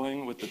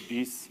dwelling with the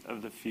beasts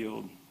of the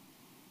field,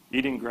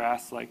 eating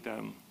grass like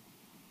them.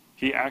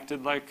 He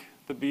acted like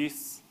the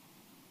beasts,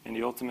 and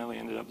he ultimately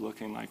ended up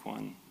looking like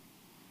one.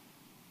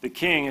 The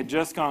king had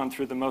just gone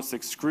through the most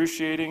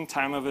excruciating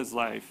time of his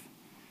life,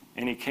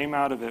 and he came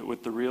out of it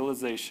with the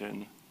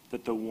realization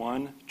that the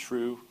one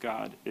true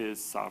God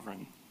is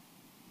sovereign.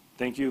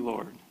 Thank you,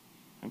 Lord,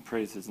 and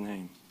praise his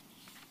name.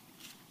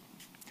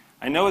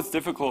 I know it's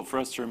difficult for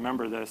us to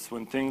remember this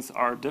when things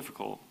are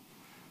difficult,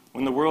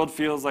 when the world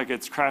feels like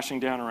it's crashing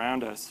down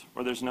around us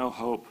or there's no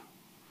hope.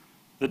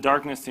 The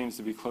darkness seems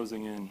to be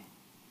closing in.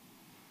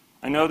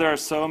 I know there are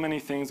so many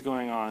things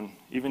going on,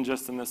 even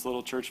just in this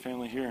little church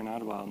family here in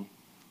Idlewild,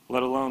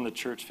 let alone the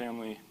church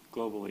family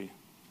globally.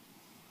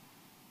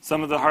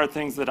 Some of the hard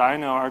things that I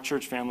know our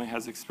church family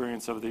has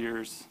experienced over the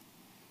years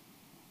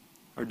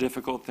are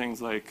difficult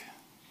things like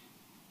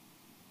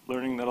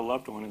learning that a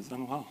loved one is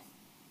unwell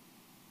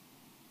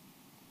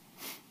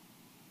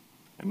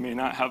and may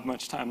not have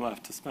much time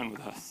left to spend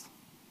with us.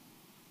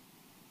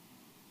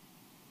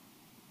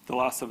 The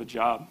loss of a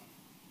job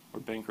or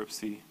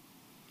bankruptcy.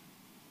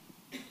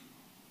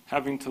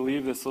 Having to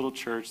leave this little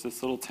church,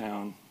 this little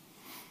town,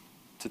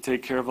 to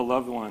take care of a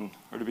loved one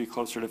or to be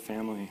closer to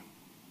family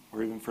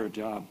or even for a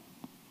job.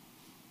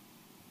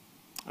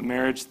 A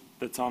marriage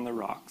that's on the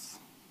rocks,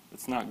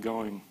 that's not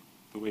going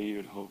the way you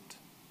had hoped.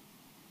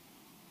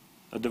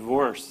 A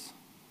divorce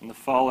and the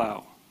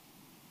fallout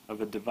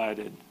of a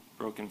divided,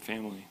 broken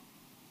family.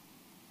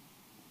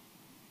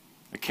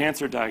 A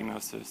cancer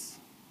diagnosis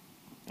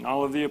and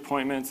all of the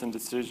appointments and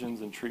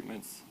decisions and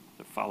treatments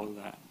that follow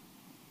that.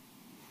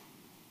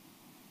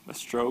 A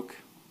stroke,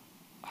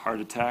 a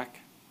heart attack,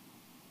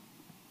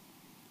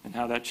 and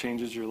how that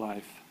changes your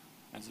life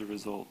as a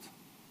result.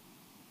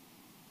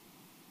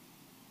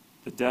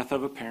 The death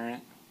of a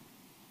parent,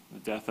 the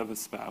death of a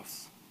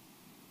spouse,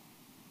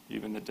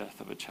 even the death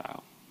of a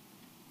child.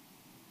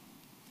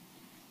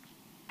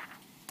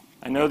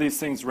 I know these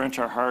things wrench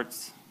our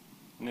hearts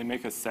and they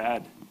make us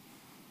sad,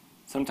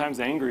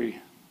 sometimes angry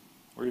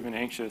or even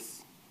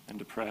anxious and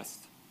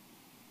depressed.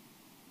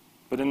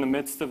 But in the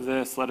midst of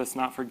this, let us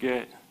not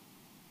forget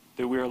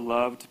that we are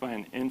loved by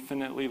an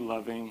infinitely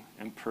loving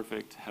and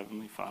perfect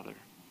Heavenly Father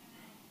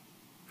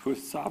who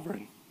is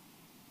sovereign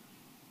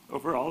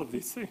over all of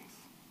these things,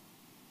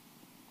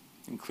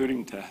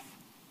 including death.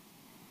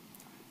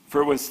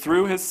 For it was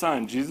through his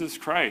Son, Jesus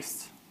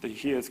Christ, that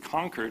he has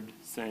conquered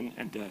sin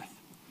and death.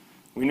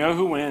 We know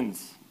who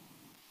wins.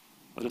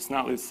 Let us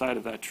not lose sight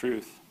of that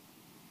truth.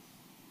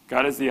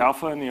 God is the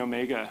Alpha and the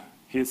Omega.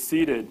 He is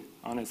seated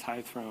on his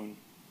high throne.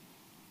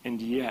 And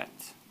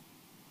yet,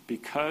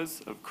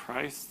 because of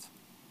Christ,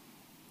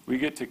 we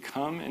get to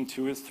come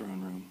into his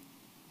throne room.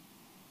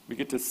 We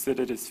get to sit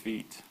at his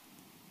feet.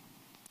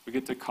 We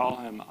get to call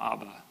him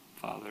Abba,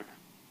 Father.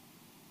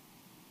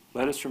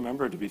 Let us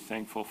remember to be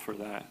thankful for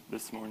that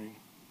this morning.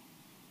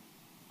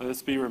 Let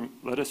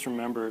us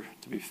remember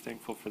to be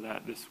thankful for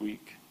that this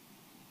week.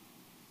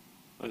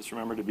 Let us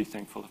remember to be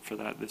thankful for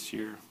that this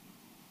year.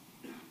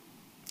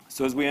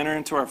 So as we enter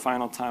into our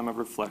final time of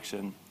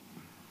reflection,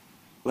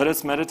 let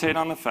us meditate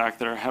on the fact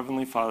that our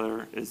Heavenly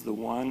Father is the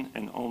one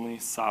and only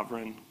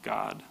sovereign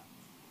God.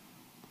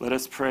 Let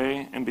us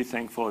pray and be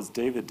thankful as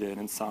David did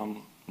in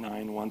Psalm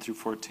 9, 1 through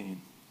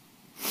 14.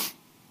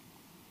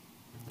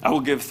 I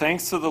will give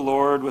thanks to the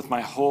Lord with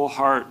my whole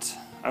heart.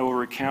 I will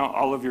recount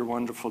all of your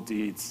wonderful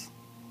deeds.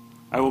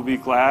 I will be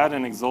glad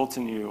and exult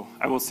in you.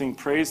 I will sing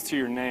praise to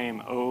your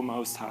name, O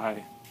Most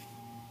High.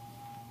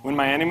 When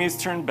my enemies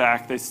turn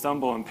back, they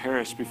stumble and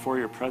perish before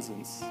your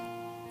presence.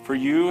 For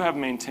you have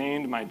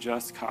maintained my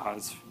just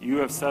cause. You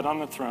have sat on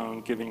the throne,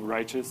 giving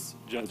righteous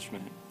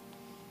judgment.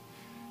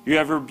 You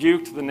have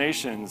rebuked the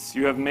nations.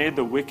 You have made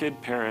the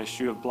wicked perish.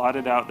 You have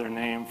blotted out their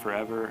name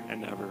forever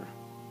and ever.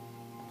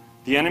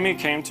 The enemy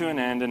came to an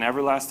end in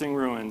everlasting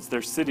ruins.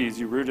 Their cities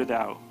you rooted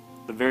out.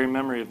 The very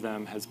memory of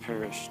them has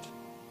perished.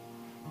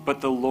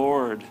 But the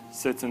Lord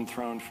sits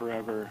enthroned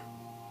forever.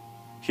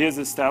 He has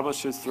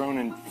established his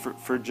throne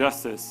for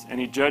justice, and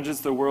he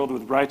judges the world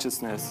with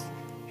righteousness.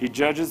 He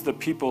judges the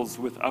peoples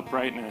with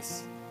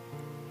uprightness.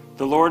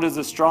 The Lord is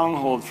a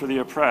stronghold for the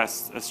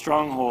oppressed, a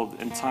stronghold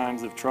in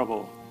times of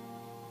trouble.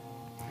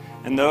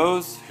 And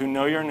those who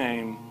know your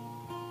name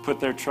put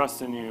their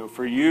trust in you,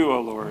 for you,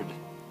 O Lord,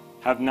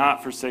 have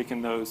not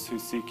forsaken those who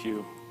seek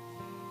you.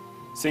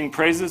 Sing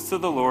praises to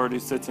the Lord who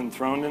sits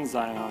enthroned in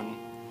Zion.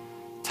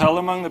 Tell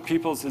among the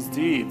peoples his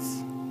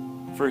deeds,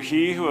 for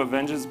he who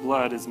avenges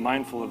blood is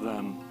mindful of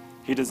them.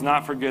 He does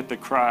not forget the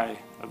cry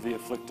of the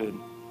afflicted.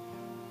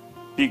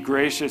 Be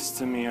gracious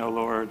to me, O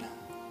Lord.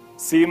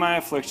 See my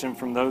affliction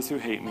from those who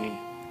hate me,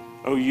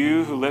 O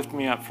you who lift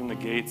me up from the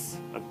gates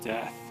of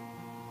death,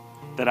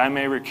 that I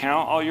may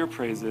recount all your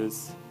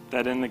praises,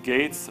 that in the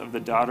gates of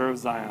the daughter of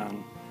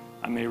Zion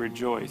I may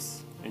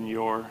rejoice in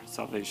your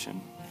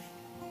salvation.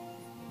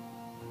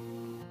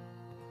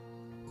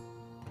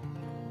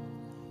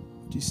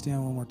 Would you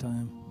stand one more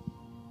time?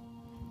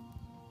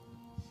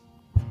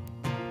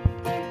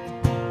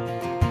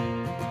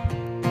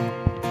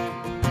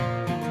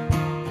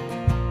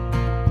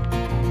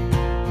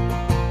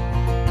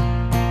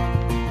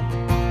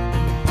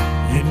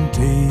 In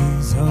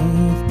days of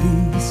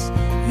peace,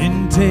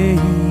 in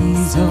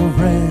days of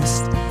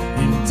rest,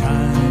 in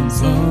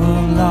times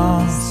of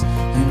loss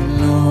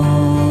and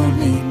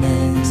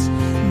loneliness,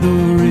 the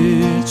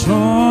rich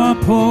or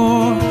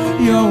poor,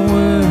 your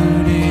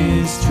word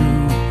is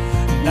true,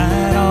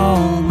 that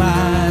all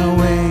my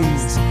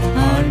ways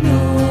are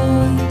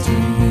known to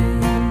you.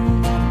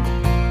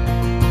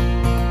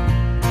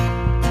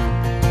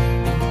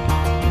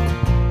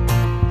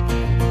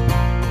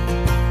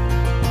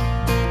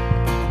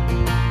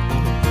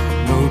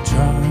 No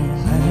trial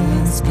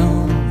has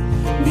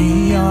gone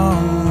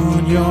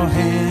beyond your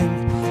hand,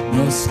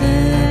 no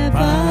step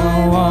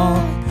I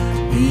walk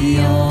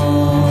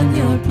beyond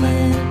your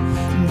plan.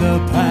 The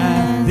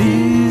path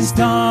is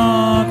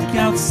dark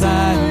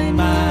outside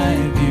my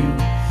view,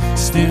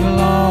 still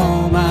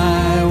all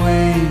my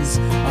ways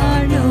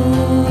are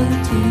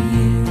known to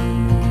you.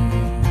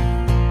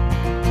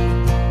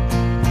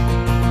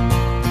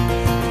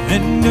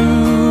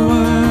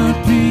 Endure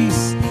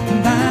peace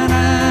that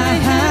I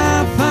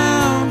have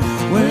found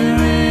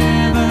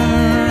wherever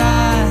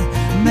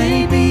I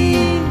may be.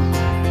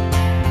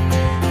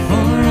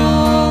 For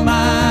all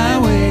my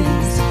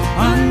ways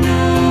are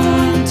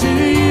known to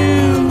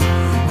you.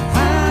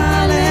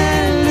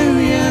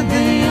 Hallelujah,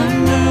 they are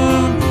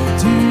known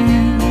to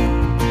you.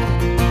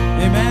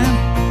 Amen.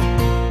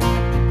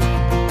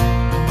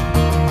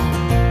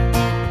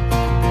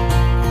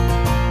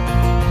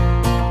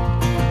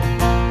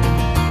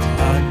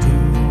 I do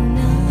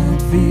not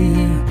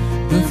fear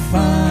the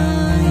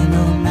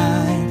final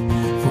night,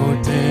 for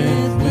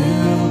death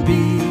will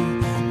be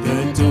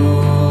the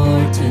door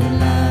to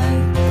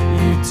life.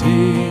 You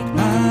take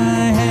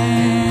my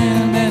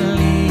hand and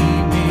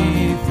lead me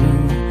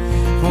through,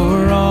 for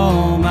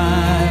all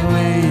my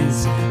ways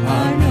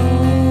are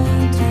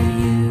known to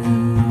you.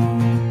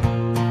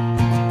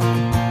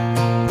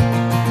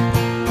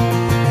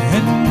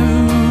 And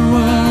knew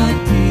what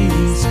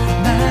peace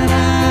that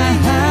I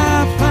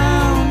have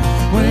found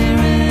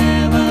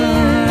wherever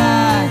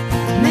I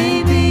may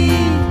be.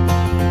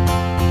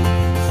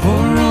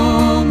 For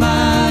all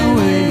my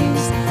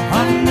ways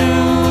are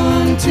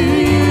known to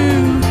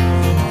you.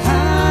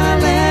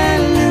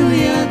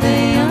 Hallelujah,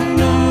 they are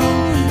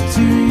known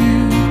to you.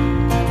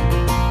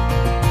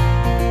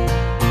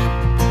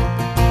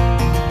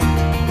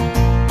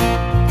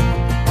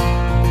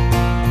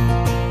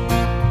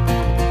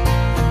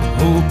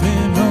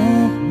 Open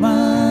up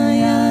my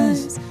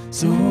eyes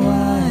so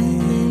I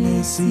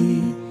may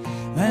see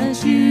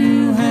that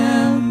you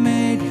have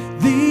made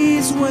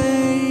these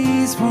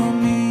ways for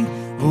me.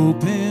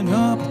 Open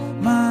up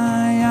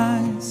my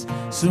eyes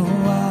so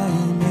I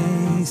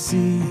may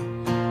see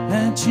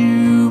that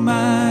you,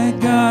 my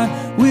God,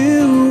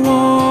 will